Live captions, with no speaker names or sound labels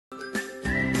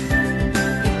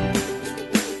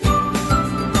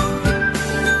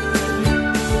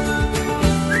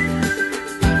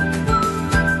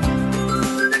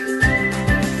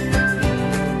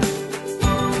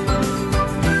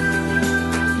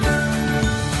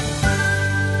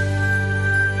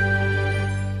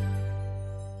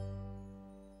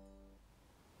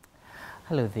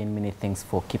Hello there, many thanks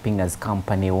for keeping us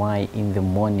company. Why in the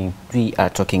morning we are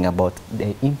talking about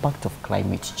the impact of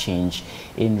climate change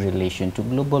in relation to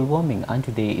global warming, and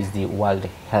today is the World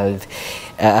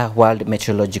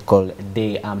Meteorological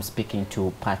Day. I'm speaking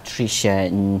to Patricia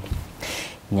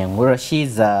Nyingiro.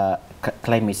 She's a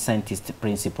climate scientist,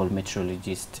 principal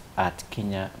meteorologist at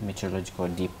Kenya Meteorological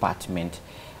Department.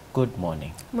 Good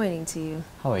morning. Morning to you.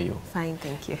 How are you? Fine,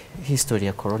 thank you. History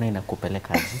ya corona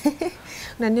inakupelekaje?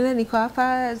 Unaniona niko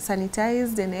hapa,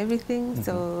 sanitized and everything,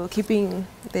 so keeping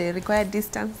the required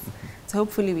distance. So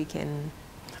hopefully we can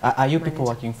Are you people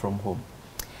working from home?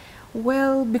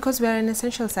 Well, because we are an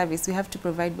essential service, we have to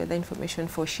provide weather information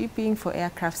for shipping, for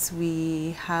aircrafts.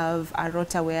 We have a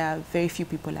rota where very few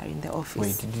people are in the office.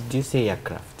 Wait, did you say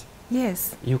aircraft?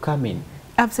 Yes. You come in?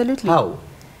 Absolutely. How?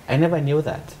 I never knew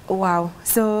that. Wow.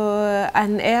 So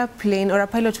an airplane or a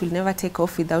pilot will never take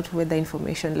off without weather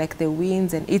information, like the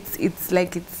winds, and it's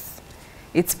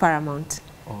paramount.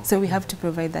 Okay. So we have to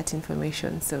provide that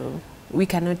information. So we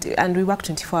cannot, and we work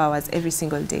 24 hours every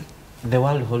single day. The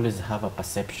world always have a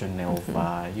perception of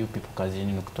you people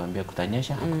kazini nukutuambia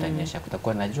kutanyesha, hakutanyesha,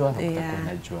 kutakuwa na jua, hakutakuwa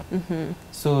na jua.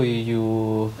 So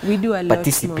we do a lot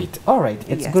participate. More. All right,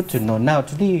 it's good to know. Now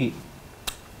today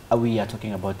we are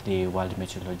talking about the World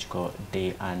Meteorological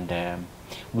Day, and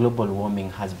global warming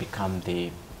has become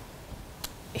the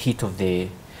hit of the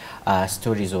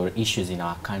stories or issues in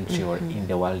our country or in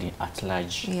the world at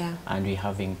large. Yeah. And we're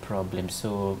having problems.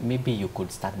 So maybe you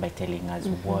could start by telling us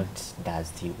what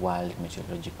does the World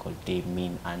Meteorological Day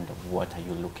mean, and what are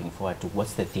you looking forward to?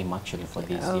 What's the theme actually for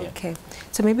this year? Okay.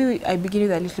 So maybe I begin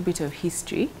with a little bit of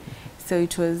history. So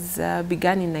it was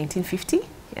begun in 1950.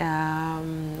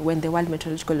 When the World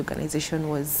Meteorological Organization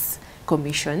was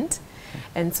commissioned.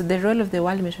 And so the role of the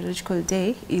World Meteorological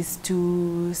Day is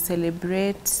to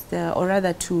celebrate, or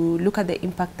rather to look at the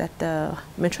impact that the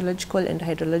meteorological and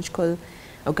hydrological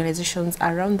organizations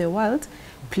around the world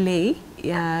play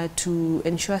to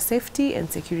ensure safety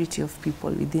and security of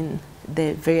people within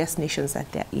the various nations that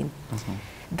they're in.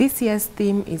 This year's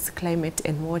theme is climate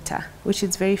and water, which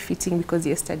is very fitting because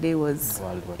yesterday was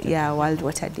World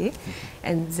Water Day.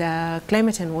 And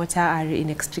climate and water are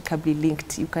inextricably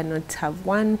linked. You cannot have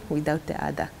one without the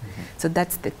other. So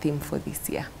that's the theme for this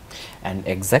year. And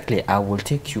exactly, I will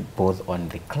take you both on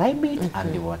the climate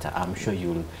and the water. I'm sure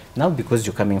you'll, now because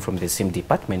you're coming from the same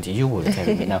department, you will tell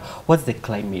me now, what's the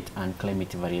climate and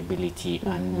climate variability,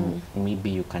 and maybe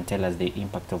you can tell us the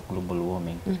impact of global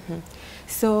warming.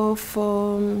 So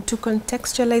to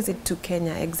contextualize it to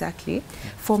Kenya exactly,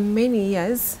 for many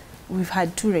years, we've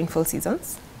had two rainfall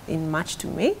seasons, in March to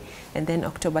May, and then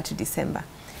October to December.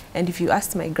 And if you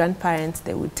asked my grandparents,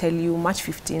 they would tell you March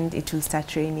 15th it will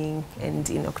start raining, and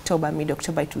in October,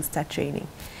 mid-October it will start raining.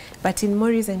 But in more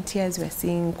recent years, we're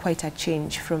seeing quite a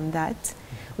change from that.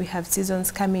 We have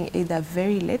seasons coming either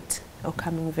very late or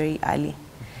coming very early.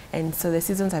 And so the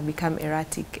seasons have become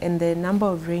erratic, and the number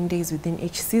of rain days within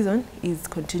each season is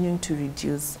continuing to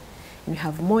reduce. And we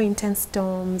have more intense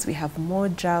storms, we have more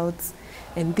droughts,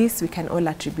 and this we can all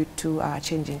attribute to our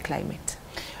changing climate.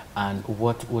 And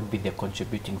what would be the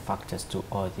contributing factors to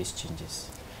all these changes?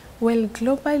 Well,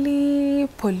 globally,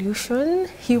 pollution,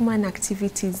 human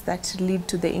activities that lead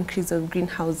to the increase of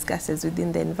greenhouse gases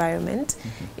within the environment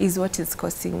is what is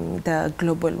causing the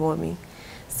global warming.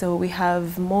 So we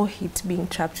have more heat being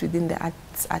trapped within the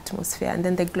Earth's atmosphere, and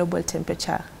then the global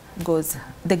temperature goes,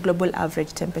 the global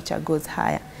average temperature goes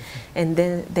higher, and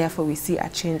then therefore we see a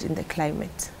change in the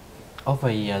climate.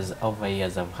 Over years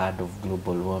I've heard of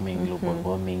global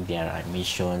warming, there are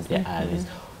emissions, there are this.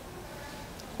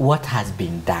 What has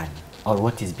been done, or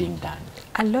what is being done?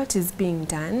 A lot is being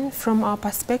done. From our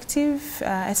perspective,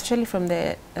 especially from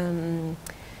the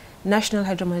National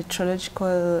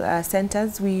Hydrometeorological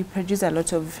Centers, we produce a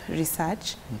lot of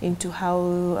research into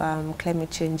how climate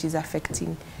change is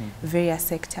affecting various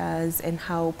sectors, and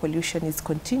how pollution is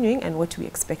continuing, and what we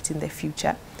expect in the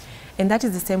future. And that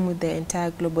is the same with the entire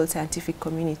global scientific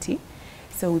community.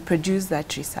 So we produce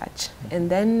that research. And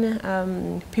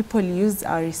then people use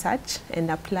our research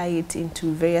and apply it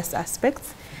into various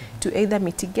aspects to either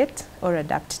mitigate or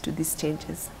adapt to these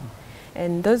changes.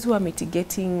 And those who are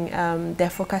mitigating,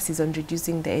 their focus is on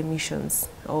reducing the emissions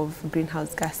of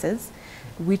greenhouse gases,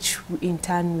 which in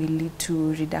turn will lead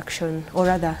to reduction, or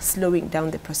rather slowing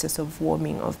down the process of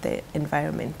warming of the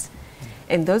environment.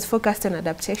 And those focused on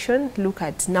adaptation look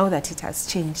at now that it has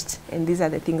changed, and these are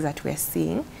the things that we're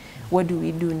seeing. What do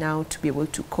we do now to be able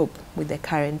to cope with the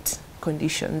current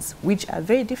conditions, which are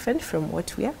very different from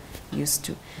what we are used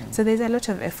to? So there's a lot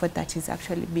of effort that is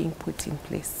actually being put in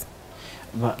place.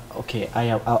 But okay,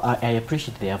 I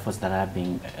appreciate the efforts that are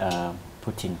being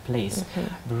put in place,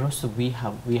 but also we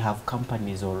have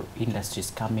companies or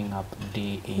industries coming up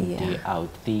day in, day out.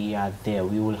 They are there.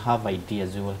 We will have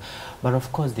ideas. But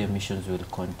of course the emissions will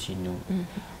continue.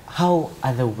 How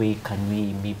other way can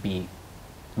we maybe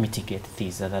mitigate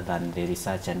this other than the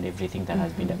research and everything that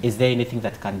has been done? Is there anything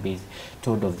that can be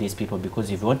told of these people? Because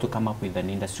if you want to come up with an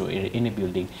industry or any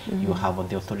building, you have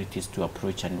the authorities to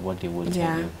approach and what they will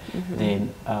tell you.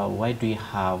 Then why do we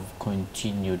have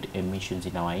continued emissions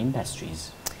in our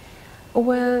industries?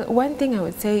 Well, one thing I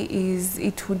would say is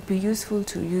it would be useful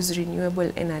to use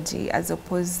renewable energy as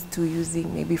opposed to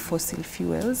using maybe fossil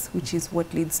fuels, which is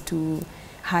what leads to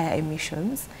higher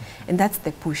emissions. And that's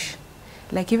the push.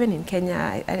 Like even in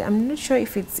Kenya, I'm not sure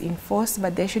if it's enforced,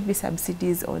 but there should be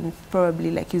subsidies on probably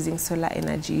like using solar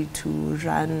energy to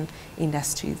run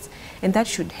industries. And that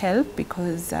should help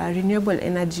because renewable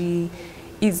energy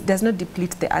does not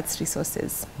deplete the Earth's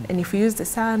resources. And if we use the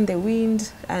sun, the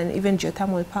wind, and even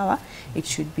geothermal power, it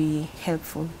should be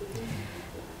helpful.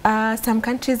 Some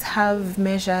countries have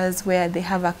measures where they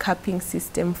have a capping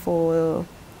system for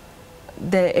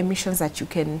the emissions that you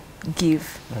can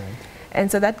give. And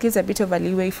so that gives a bit of a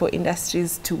leeway for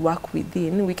industries to work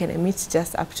within. We can emit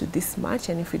just up to this much,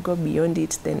 and if we go beyond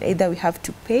it, then either we have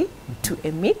to pay to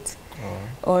emit,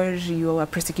 or you are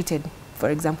prosecuted, for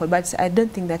example. But I don't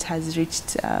think that has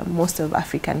reached most of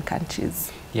African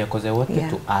countries. Yeah, because I wanted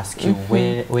to ask you,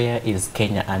 where is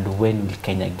Kenya and when will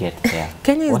Kenya get there?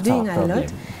 Kenya is doing a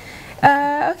lot.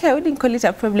 Okay, I wouldn't call it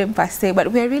a problem per se,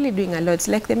 but we're really doing a lot.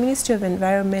 Like the Ministry of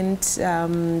Environment,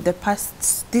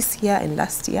 this year and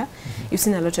last year, you've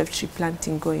seen a lot of tree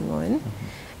planting going on.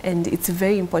 And it's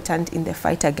very important in the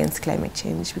fight against climate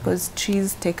change because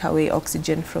trees take away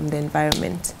oxygen from the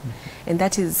environment. And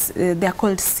that is, they're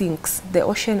called sinks. The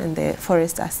ocean and the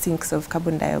forest are sinks of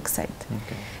carbon dioxide.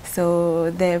 So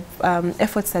the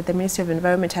efforts that the Ministry of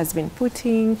Environment has been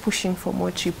pushing for more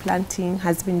tree planting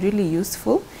has been really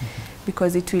useful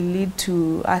because it will lead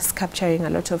to us capturing a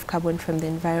lot of carbon from the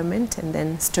environment and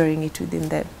then storing it within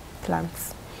the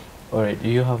plants. All right,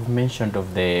 you have mentioned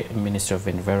of the Ministry of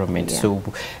Environment, so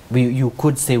you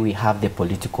could say we have the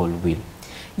political will.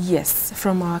 Yes,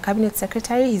 from our Cabinet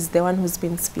Secretary, he's the one who's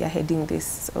been spearheading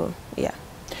this, so yeah.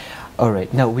 All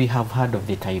right, now we have heard of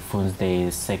the typhoons, the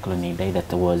cyclone Idai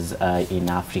that was in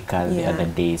Africa the other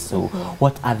day, so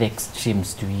what other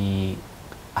extremes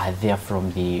are there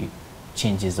from the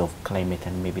changes of climate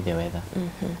and maybe the weather?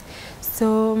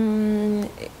 So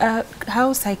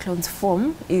how cyclones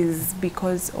form is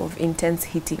because of intense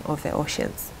heating of the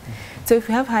oceans. So if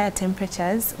we have higher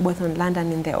temperatures, both on land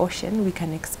and in the ocean, we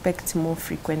can expect more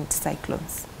frequent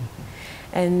cyclones.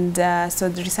 And so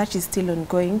the research is still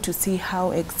ongoing to see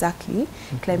how exactly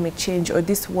climate change or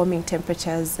these warming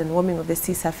temperatures and warming of the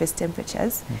sea surface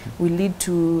temperatures will lead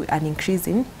to an increase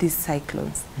in these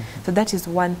cyclones. So that is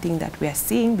one thing that we are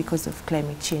seeing because of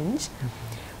climate change.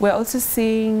 We're also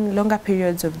seeing longer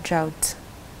periods of drought.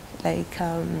 Like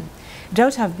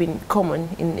drought have been common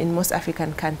in most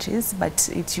African countries, but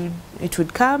it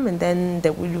would come and then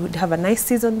we would have a nice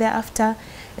season thereafter,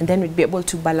 and then we'd be able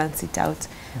to balance it out.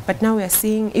 But now we are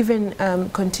seeing even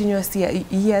continuous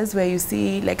years where you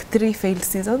see like 3 failed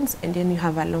seasons and then you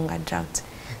have a longer drought.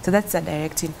 So that's a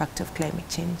direct impact of climate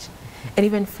change. And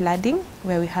even flooding,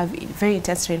 where we have very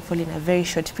intense rainfall in a very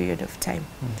short period of time,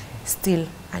 still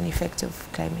an effect of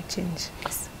climate change.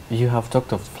 You have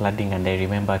talked of flooding, and I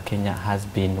remember Kenya has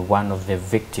been one of the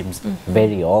victims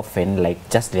very often. Like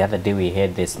just the other day we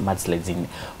had this mudslides in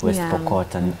West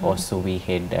Pokot, and also we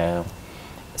had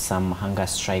some hunger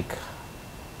strike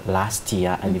last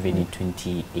year and even in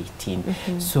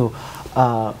 2018. So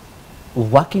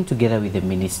working together with the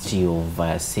Ministry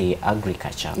of, say,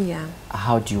 Agriculture,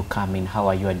 how do you come in? How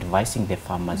are you advising the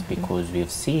farmers? Because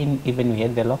we've seen, even we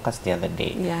had the locusts the other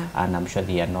day, and I'm sure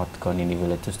they are not gone in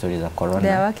even 2 stories of corona.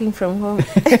 They're working from home.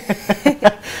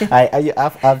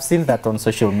 I've seen that on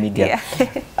social media.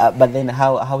 But then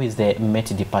how is the Met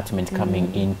Department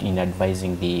coming in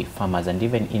advising the farmers, and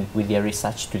even with their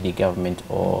research to the government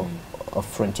or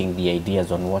fronting the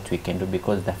ideas on what we can do,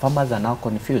 because the farmers are now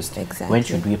confused. When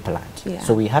should we plant?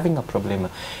 So we're having a problem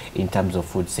in terms of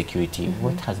food security.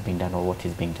 What has been done or what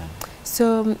is being done?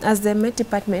 So as the Met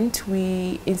Department,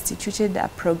 we instituted a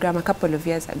program a couple of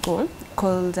years ago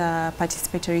called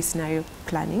participatory scenario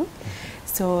planning.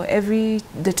 So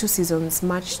the 2 seasons,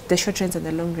 March, the short rains and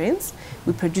the long rains,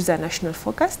 we produce a national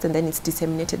forecast, and then it's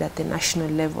disseminated at the national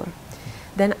level.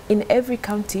 Then in every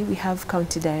county, we have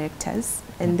county directors,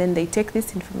 and then they take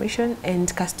this information and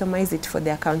customize it for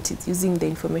their counties using the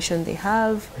information they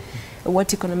have,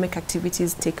 what economic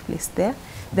activities take place there.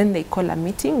 Then they call a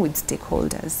meeting with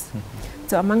stakeholders.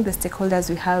 So among the stakeholders,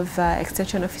 we have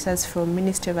extension officers from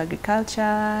Ministry of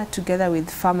Agriculture, together with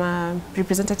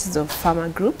representatives of farmer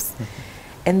groups.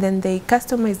 And then they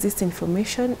customize this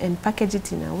information and package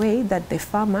it in a way that the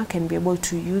farmer can be able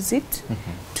to use it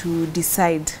to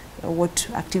decide what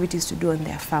activities to do on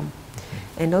their farm.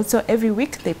 And also every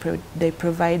week they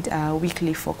provide a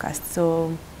weekly forecast.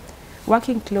 So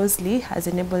working closely has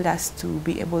enabled us to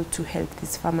be able to help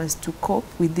these farmers to cope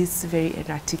with this very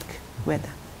erratic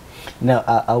weather. Now,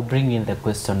 I'll bring in the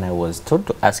question I was told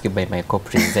to ask you by my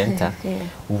co-presenter.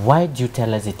 Why do you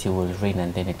tell us it will rain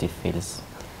and then it fails?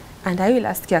 And I will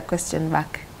ask you a question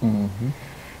back.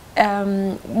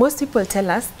 Most people tell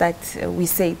us that we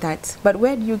say that, but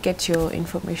where do you get your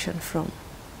information from?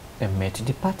 A Met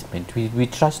department. We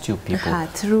trust you people.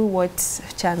 Through what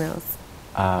channels?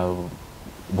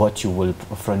 What you will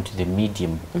front the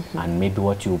medium and maybe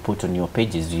what you will put on your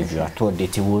pages. If you are told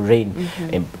that it will rain,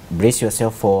 brace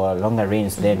yourself for longer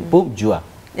rains, then boom, jua.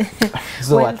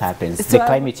 So well, what happens? So the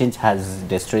climate change has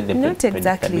destroyed the Not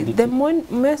exactly.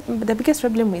 The biggest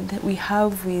problem we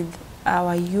have with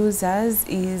our users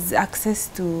is access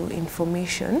to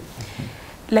information.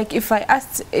 Like if I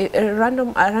asked a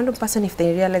random person if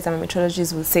they realize I'm a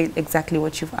meteorologist will say exactly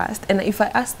what you've asked. And if I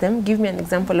ask them, give me an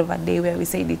example of a day where we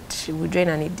said it would rain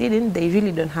and it didn't, they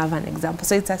really don't have an example.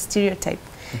 So it's a stereotype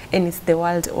and it's the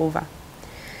world over.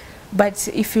 But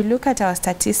if you look at our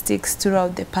statistics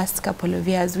throughout the past couple of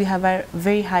years, we have a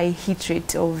very high hit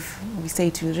rate of, we say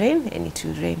it will rain and it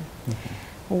will rain.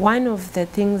 One of the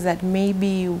things that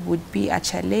maybe would be a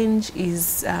challenge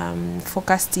is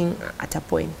forecasting at a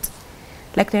point.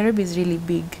 Like Nairobi is really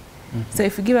big. So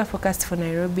if you give a forecast for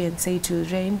Nairobi and say it will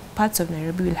rain, parts of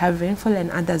Nairobi will have rainfall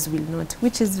and others will not,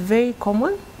 which is very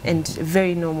common and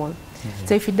very normal.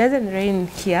 So if it doesn't rain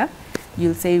here,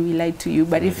 you'll say we lied to you.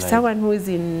 But if someone who is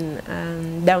in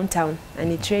downtown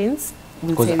and it rains,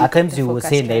 we'll say at times you will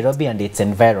say Nairobi and its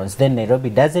environs, then Nairobi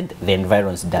doesn't, the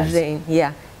environs does. Rain,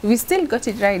 yeah. We still got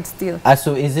it right still.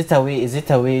 So is it a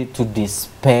way to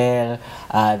dispel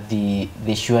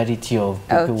the surety of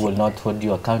people will not hold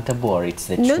you accountable, or it's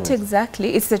the truth? Not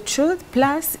exactly. It's the truth.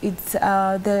 Plus, it's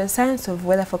the science of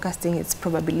weather forecasting. It's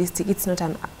probabilistic. It's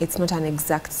not an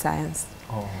exact science.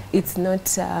 It's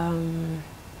not.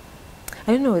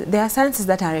 I don't know, there are sciences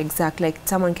that are exact, like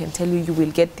someone can tell you you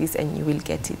will get this and you will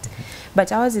get it.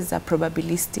 But ours is a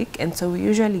probabilistic, and so we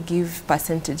usually give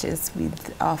percentages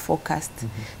with our forecast.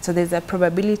 So there's a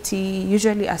probability,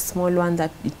 usually a small one,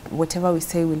 that whatever we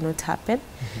say will not happen.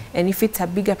 And if it's a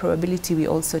bigger probability, we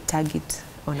also tag it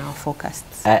on our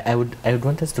forecasts. I would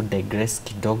want us to digress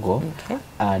kidogo.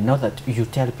 Now that you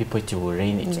tell people it will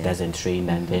rain, it doesn't rain,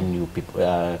 and then you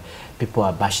people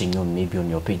are bashing you maybe on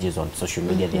your pages on social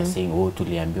media. They are saying, oh,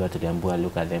 tuliambiwa,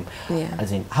 look at them.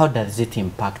 As in, how does it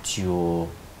impact your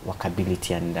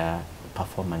workability and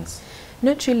performance?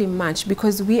 Not really much,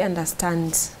 because we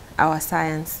understand our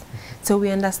science. So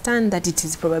we understand that it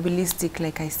is probabilistic,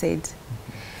 like I said.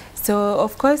 So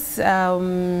of course,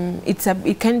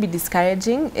 it can be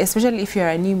discouraging, especially if you're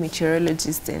a new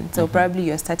meteorologist, and so probably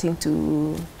you're starting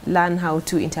to learn how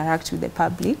to interact with the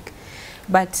public.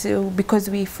 But because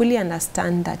we fully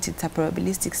understand that it's a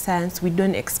probabilistic science, we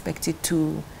don't expect it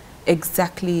to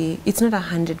exactly. It's not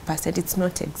 100%. It's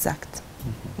not exact.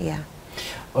 Yeah.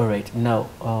 All right. Now,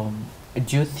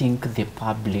 do you think the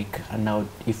public, now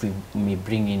if we may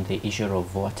bring in the issue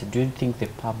of water, do you think the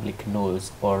public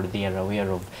knows or they are aware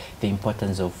of the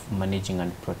importance of managing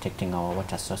and protecting our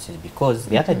water sources? Because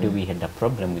the other day we had a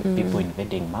problem with people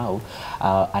invading Mau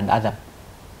and other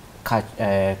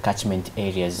catchment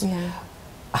areas.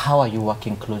 How are you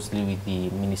working closely with the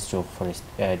Ministry of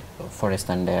Forest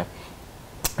and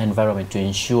Environment to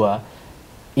ensure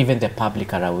even the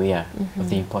public are aware of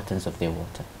the importance of their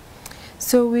water?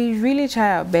 So we really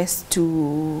try our best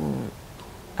to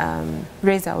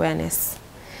raise awareness,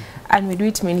 and we do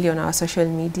it mainly on our social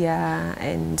media,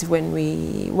 and when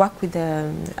we work with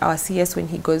our CS, when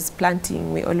he goes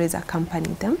planting, we always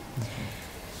accompany them.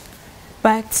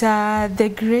 But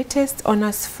the greatest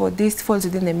onus for this falls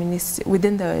within the ministry,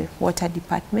 within the water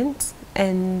department,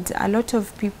 and a lot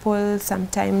of people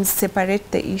sometimes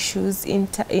separate the issues in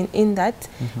that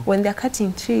when they're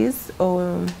cutting trees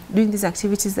or doing these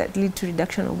activities that lead to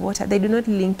reduction of water, they do not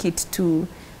link it to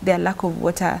their lack of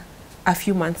water a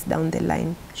few months down the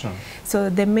line.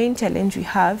 So the main challenge we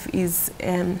have is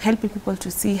helping people to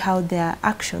see how their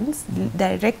actions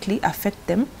directly affect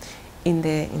them in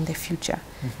the future.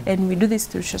 And we do this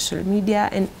through social media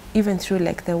and even through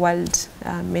like the World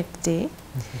Met Day.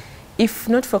 if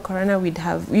not for Corona,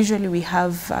 usually we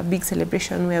have a big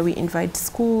celebration where we invite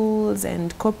schools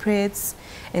and corporates,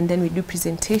 and then we do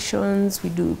presentations,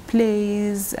 we do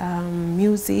plays,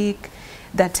 music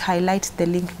that highlight the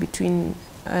link between,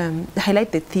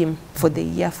 highlight the theme for the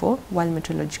year for World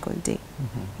Meteorological Day.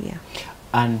 Yeah.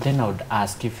 And then I would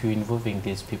ask, if you're involving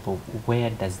these people, where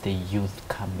does the youth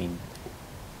come in?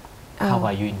 How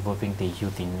are you involving the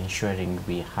youth in ensuring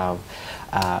we are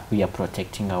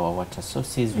protecting our water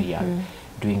sources, we are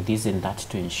doing this and that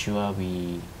to ensure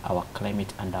our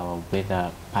climate and our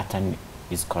weather pattern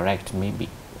is correct, maybe?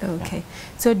 Okay, yeah.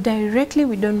 So directly,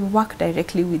 we don't work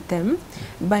directly with them,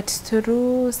 but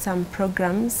through some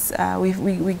programs,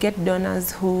 we get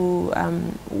donors who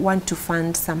want to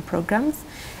fund some programs,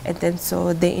 and then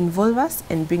so they involve us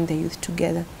and bring the youth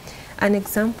together. An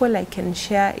example I can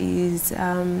share is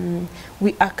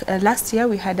last year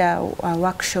we had a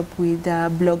workshop with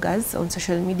bloggers on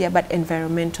social media, but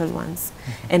environmental ones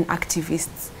and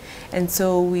activists. And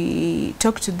so we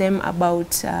talked to them about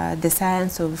the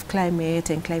science of climate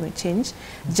and climate change,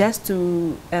 just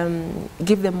to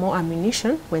give them more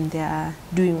ammunition when they are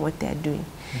doing what they are doing.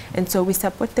 And so we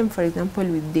support them, for example,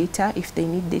 with data. If they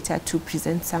need data to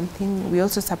present something, we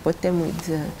also support them with,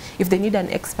 if they need an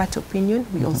expert opinion,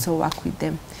 we also work with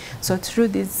them. So through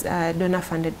these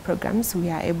donor-funded programs, we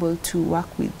are able to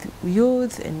work with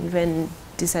youth and even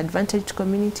disadvantaged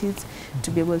communities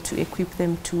to be able to equip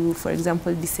them to, for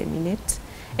example, disseminate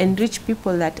and reach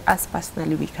people that us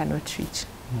personally we cannot reach.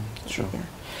 Sure. Yeah.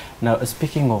 Now,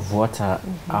 speaking of water,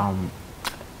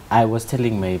 I was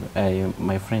telling my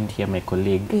friend here, my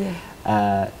colleague,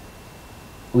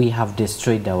 we have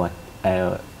destroyed our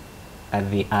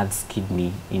the Earth's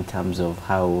kidney in terms of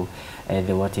how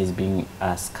the water is being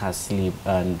scarcely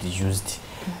and used.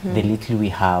 The little we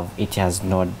have, it has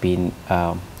not been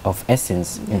of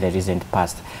essence in the recent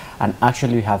past. And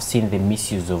actually, we have seen the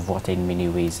misuse of water in many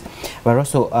ways. But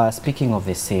also, speaking of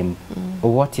the same,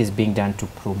 what is being done to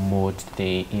promote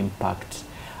the impact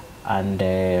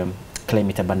and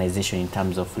climate urbanization in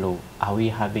terms of law? Are we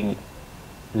having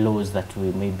laws that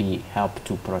will maybe help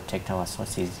to protect our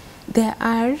sources? There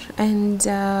are, and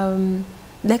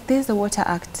like there's the Water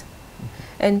Act.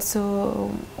 And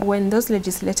so when those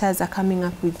legislators are coming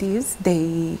up with these,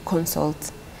 they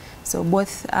consult. So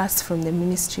both us from the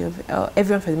Ministry of,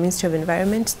 everyone from the Ministry of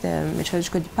Environment, the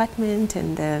Meteorological Department,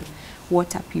 and the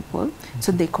water people,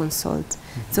 so they consult.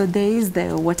 So there is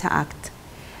the Water Act.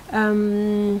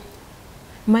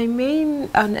 My main,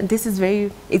 and this is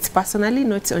very, it's personally,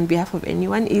 not on behalf of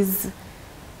anyone, is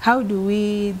how do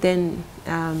we then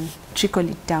trickle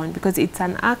it down? Because it's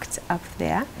an act up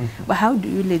there, but how do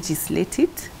you legislate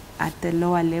it at the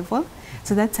lower level?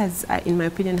 So that has, in my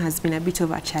opinion, has been a bit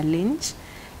of a challenge,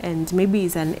 and maybe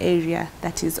is an area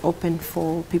that is open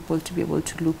for people to be able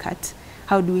to look at.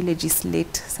 How do we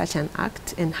legislate such an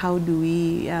act, and how do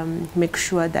we make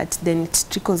sure that then it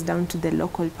trickles down to the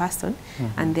local person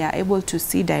and they are able to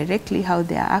see directly how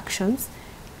their actions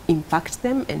impact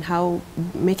them and how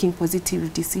making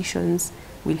positive decisions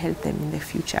will help them in the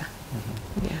future.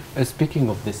 Speaking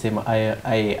of the same, I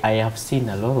have seen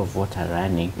a lot of water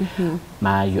running.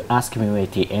 You ask me where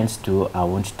it ends to, I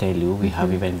won't tell you. We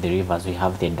have even the rivers, we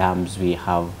have the dams, we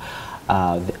have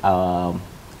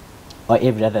or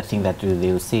every other thing that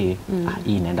they will say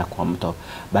in and Akwamto.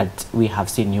 But we have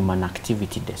seen human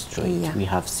activity destroyed. We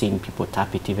have seen people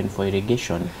tap it even for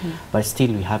irrigation. But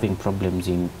still we're having problems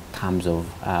in terms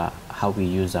of how we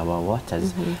use our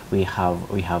waters. We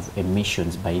have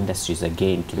emissions by industries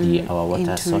again to our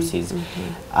water sources.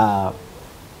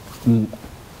 Do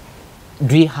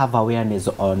we have awareness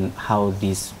on how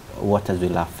these waters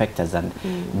will affect us, and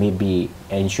maybe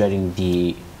ensuring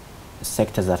the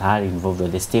sectors that are involved or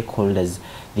the stakeholders,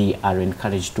 they are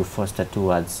encouraged to foster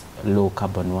towards low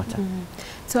carbon water?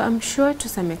 So I'm sure to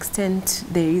some extent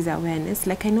there is awareness.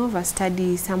 Like I know of a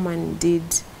study someone did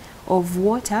of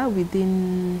water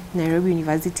within Nairobi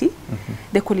University,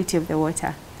 the quality of the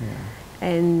water.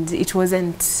 And it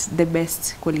wasn't the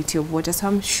best quality of water. So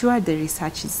I'm sure the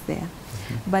research is there.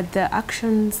 But the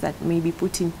actions that may be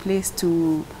put in place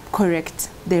to correct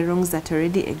the wrongs that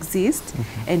already exist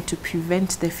and to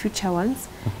prevent the future ones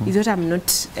is what I'm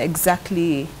not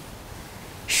exactly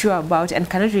sure about and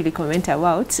cannot really comment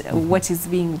about what is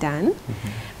being done.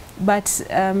 But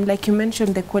like you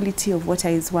mentioned, the quality of water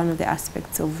is one of the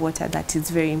aspects of water that is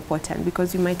very important,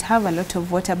 because we might have a lot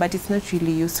of water, but it's not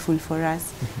really useful for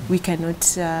us. We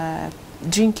cannot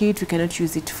drink it, we cannot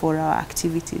use it for our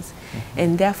activities,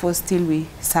 and therefore still we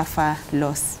suffer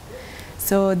loss.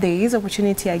 So there is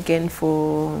opportunity again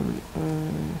for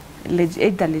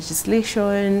either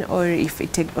legislation or if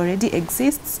it already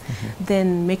exists,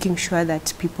 then making sure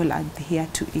that people adhere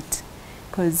to it.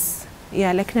 Because,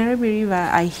 yeah, like Nairobi River,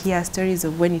 I hear stories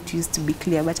of when it used to be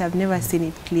clear, but I've never seen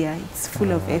it clear. It's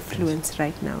full of effluents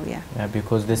right now, yeah. Yeah,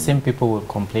 because the same people who are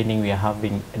complaining we are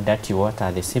having dirty water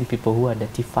are the same people who are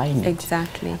dirtifying it.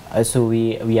 Exactly. So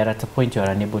we are at a point where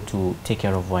we are unable to take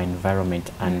care of our environment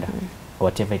and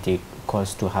whatever it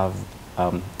costs to have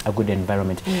a good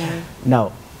environment. Yeah.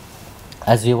 Now,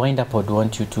 as we wind up, I would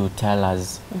want you to tell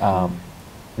us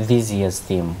this year's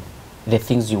theme, the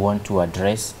things you want to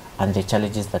address and the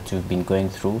challenges that you've been going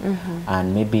through,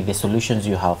 and maybe the solutions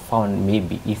you have found,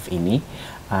 maybe if any,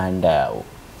 and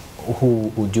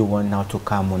who would you want now to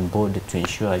come on board to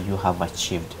ensure you have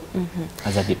achieved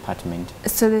as a department?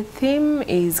 So the theme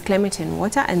is climate and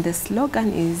water, and the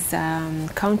slogan is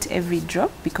count every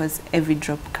drop because every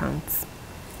drop counts.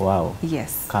 Wow.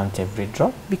 Yes. Count every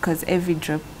drop? Because every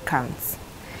drop counts.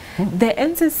 The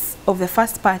emphasis of the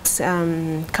first part,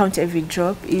 count every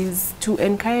drop, is to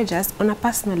encourage us on a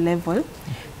personal level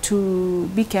to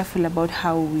be careful about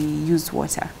how we use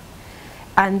water.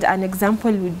 And an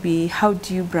example would be, how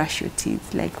do you brush your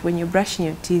teeth? Like when you're brushing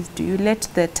your teeth, do you let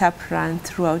the tap run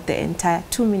throughout the entire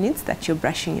 2 minutes that you're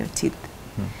brushing your teeth?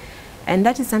 And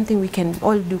that is something we can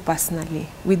all do personally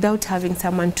without having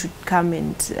someone to come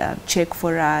and check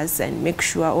for us and make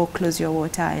sure, oh, close your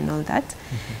water and all that.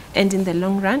 And in the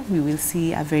long run, we will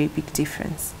see a very big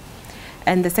difference.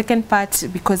 And the second part,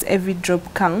 because every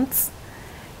drop counts,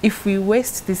 if we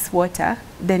waste this water,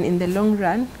 then in the long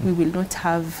run, we will not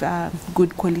have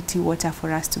good quality water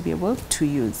for us to be able to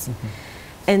use.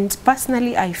 And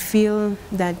personally, I feel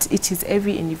that it is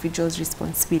every individual's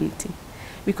responsibility.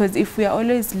 Because if we are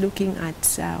always looking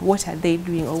at what are they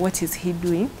doing or what is he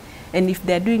doing, and if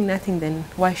they're doing nothing, then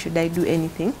why should I do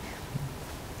anything?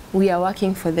 We are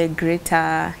working for the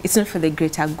greater, it's not for the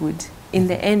greater good. In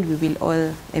the end, we will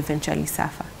all eventually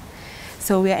suffer.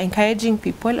 So we are encouraging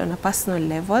people on a personal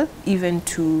level, even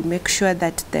to make sure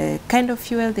that the kind of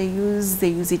fuel they use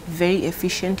it very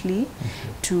efficiently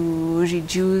to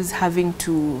reduce having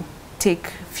to take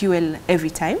fuel every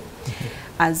time.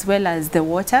 As well as the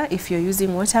water, if you're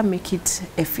using water, make it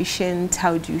efficient.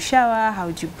 How do you shower? How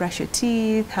do you brush your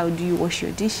teeth? How do you wash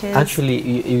your dishes?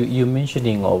 Actually, you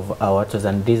mentioning of our waters,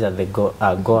 and these are the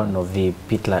gone of the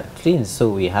pit latrines. So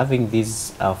we're having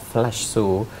this flush.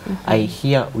 So I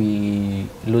hear we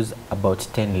lose about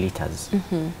 10 liters.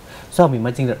 So I'm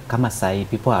imagining that kama sai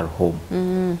people are home,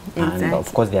 Exactly. and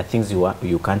of course there are things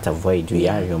you can't avoid. We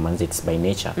are humans; it's by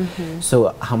nature.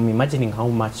 So I'm imagining how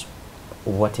much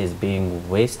what is being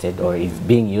wasted or is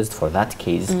being used for that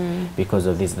case because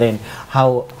of this. Then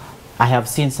how I have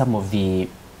seen some of the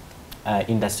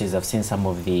industries, I've seen some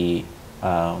of the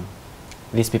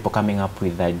these people coming up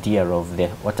with the idea of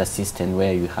the water system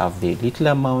where you have the little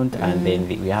amount and then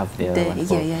we have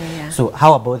the So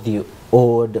how about the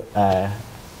old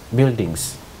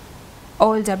buildings?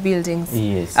 Older buildings,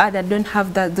 yes, that don't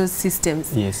have those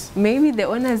systems. Yes, maybe the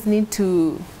owners need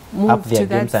to move up their to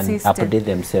games that and system. update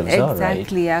themselves.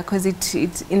 Exactly, yeah, because it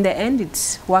in the end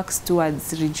it works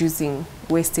towards reducing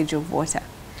wastage of water.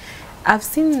 I've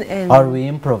seen or we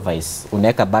improvise,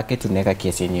 uneka bucket, uneka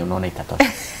kiasi yenye unaona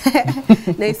itatosha.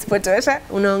 Na isipotosha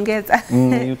unaongeza.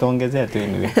 Utaongezea tu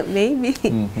anyway. Maybe.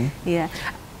 Yeah.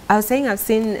 I was saying I've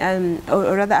seen,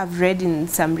 or rather I've read in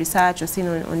some research or seen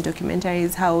on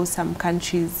documentaries how some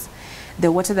countries, the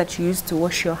water that you use to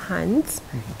wash your hands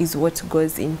is what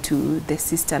goes into the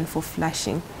cistern for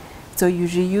flushing. So you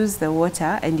reuse the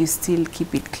water and you still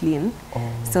keep it clean.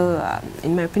 So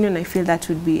in my opinion, I feel that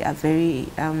would be a very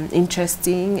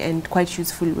interesting and quite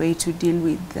useful way to deal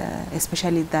with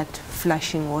especially that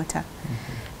flushing water.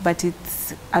 But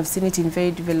I've seen it in very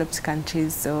developed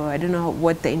countries, so I don't know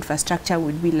what the infrastructure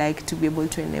would be like to be able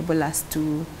to enable us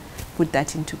to put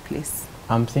that into place.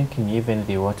 I'm thinking even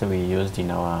the water we used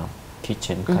in our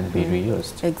kitchen can be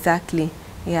reused. Exactly.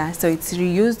 Yeah, so it's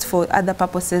reused for other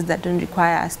purposes that don't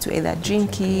require us to either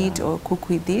drink it or cook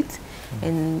with it.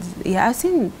 And yeah, I've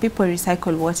seen people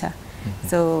recycle water.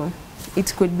 So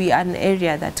it could be an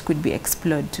area that could be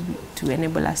explored to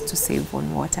enable us to save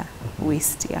on water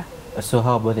waste, yeah. So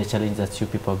how about the challenge that you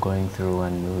people are going through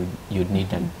and you need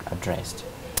addressed?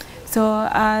 So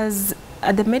as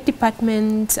at the Med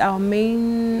Department, our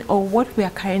main, or what we are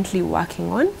currently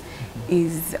working on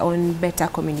is on better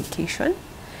communication.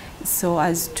 So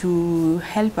as to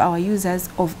help our users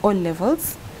of all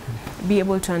levels be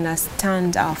able to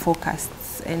understand our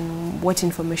forecasts and what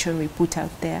information we put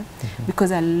out there,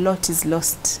 because a lot is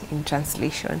lost in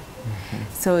translation.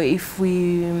 So if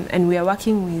we are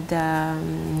working with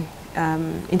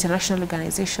international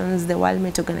organizations, the World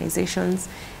Met organizations,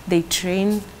 they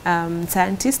train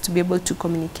scientists to be able to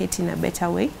communicate in a better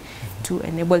way, to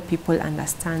enable people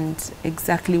understand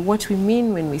exactly what we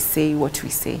mean when we say what we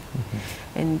say.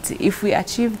 And if we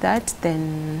achieve that,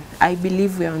 then I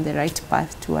believe we're on the right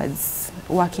path towards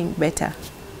working better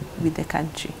with the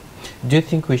country. Do you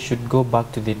think we should go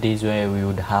back to the days where we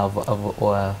would have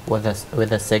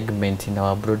weather segment in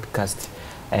our broadcast,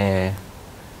 in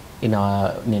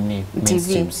our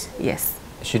mainstreams? Yes.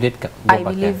 Should it go I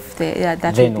back believe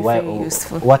that would be very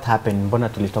useful. What happened? Mbona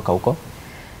tulitoka huko?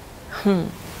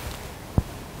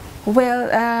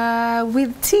 Well,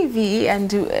 with TV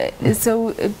and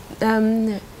so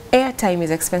airtime is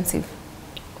expensive.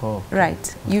 Oh,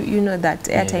 right. You know that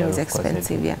airtime is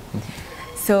expensive. Yeah.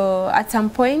 So at some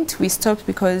point we stopped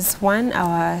because one,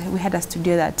 we had a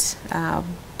studio that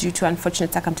due to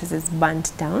unfortunate circumstances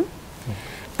burnt down.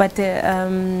 But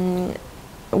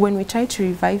when we tried to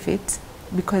revive it,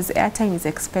 because airtime is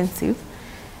expensive,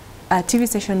 a TV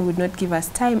station would not give us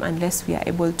time unless we are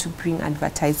able to bring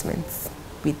advertisements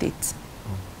with it.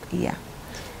 Yeah.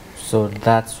 So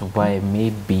that's why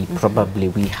maybe probably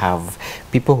we have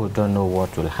people who don't know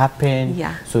what will happen.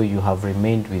 Yeah. So you have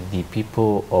remained with the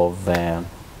people of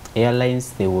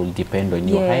airlines. They will depend on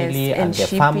you highly, and the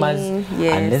farmers,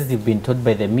 unless they've been told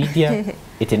by the media,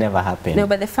 it never happened. No,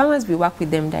 but the farmers, we work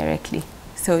with them directly.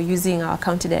 So using our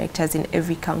county directors in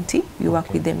every county, we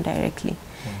work with them directly.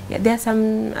 Yeah, there are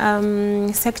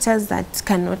some sectors that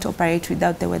cannot operate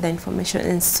without the weather information,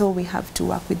 and so we have to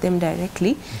work with them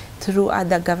directly through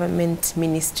other government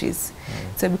ministries.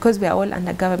 So because we are all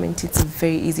under government, it's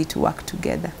very easy to work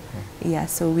together. Yeah,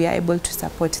 so we are able to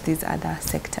support these other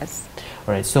sectors.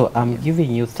 All right, so I'm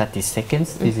giving you 30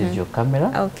 seconds. This is your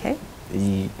camera. Okay.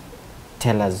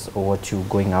 Tell us what you're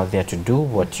going out there to do,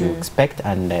 what you expect,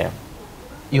 and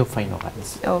your final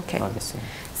words. Okay.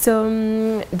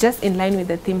 So just in line with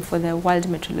the theme for the World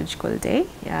Meteorological Day,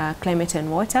 climate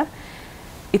and water,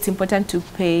 it's important to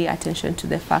pay attention to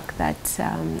the fact that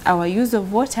our use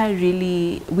of water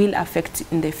really will affect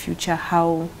in the future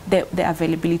how the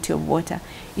availability of water.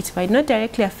 It might not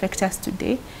directly affect us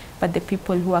today, but the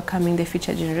people who are coming, the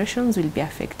future generations, will be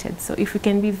affected. So if we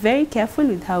can be very careful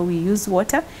with how we use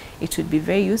water, it would be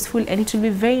very useful, and it will be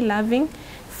very loving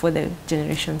for the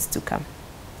generations to come.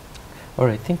 All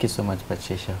right, thank you so much,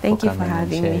 Patricia. Thank you for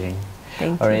having me.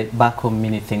 Thank you. All right, back home,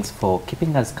 many thanks for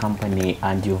keeping us company,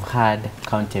 and you've had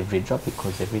count every drop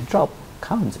because every drop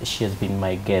counts. She has been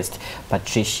my guest,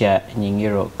 Patricia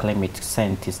Nyingiro, climate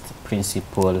scientist,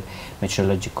 principal,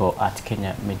 meteorological at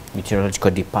Kenya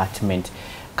Meteorological Department.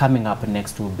 Coming up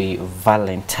next will be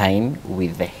Valentine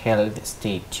with the health.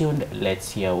 Stay tuned.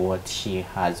 Let's hear what she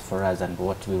has for us and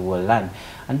what we will learn.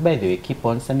 And by the way, keep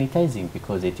on sanitizing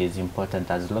because it is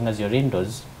important. As long as you're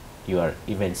indoors, you are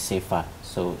even safer.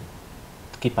 So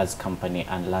keep us company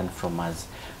and learn from us.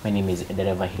 My name is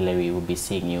Dereva Hillary. We'll be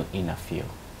seeing you in a few.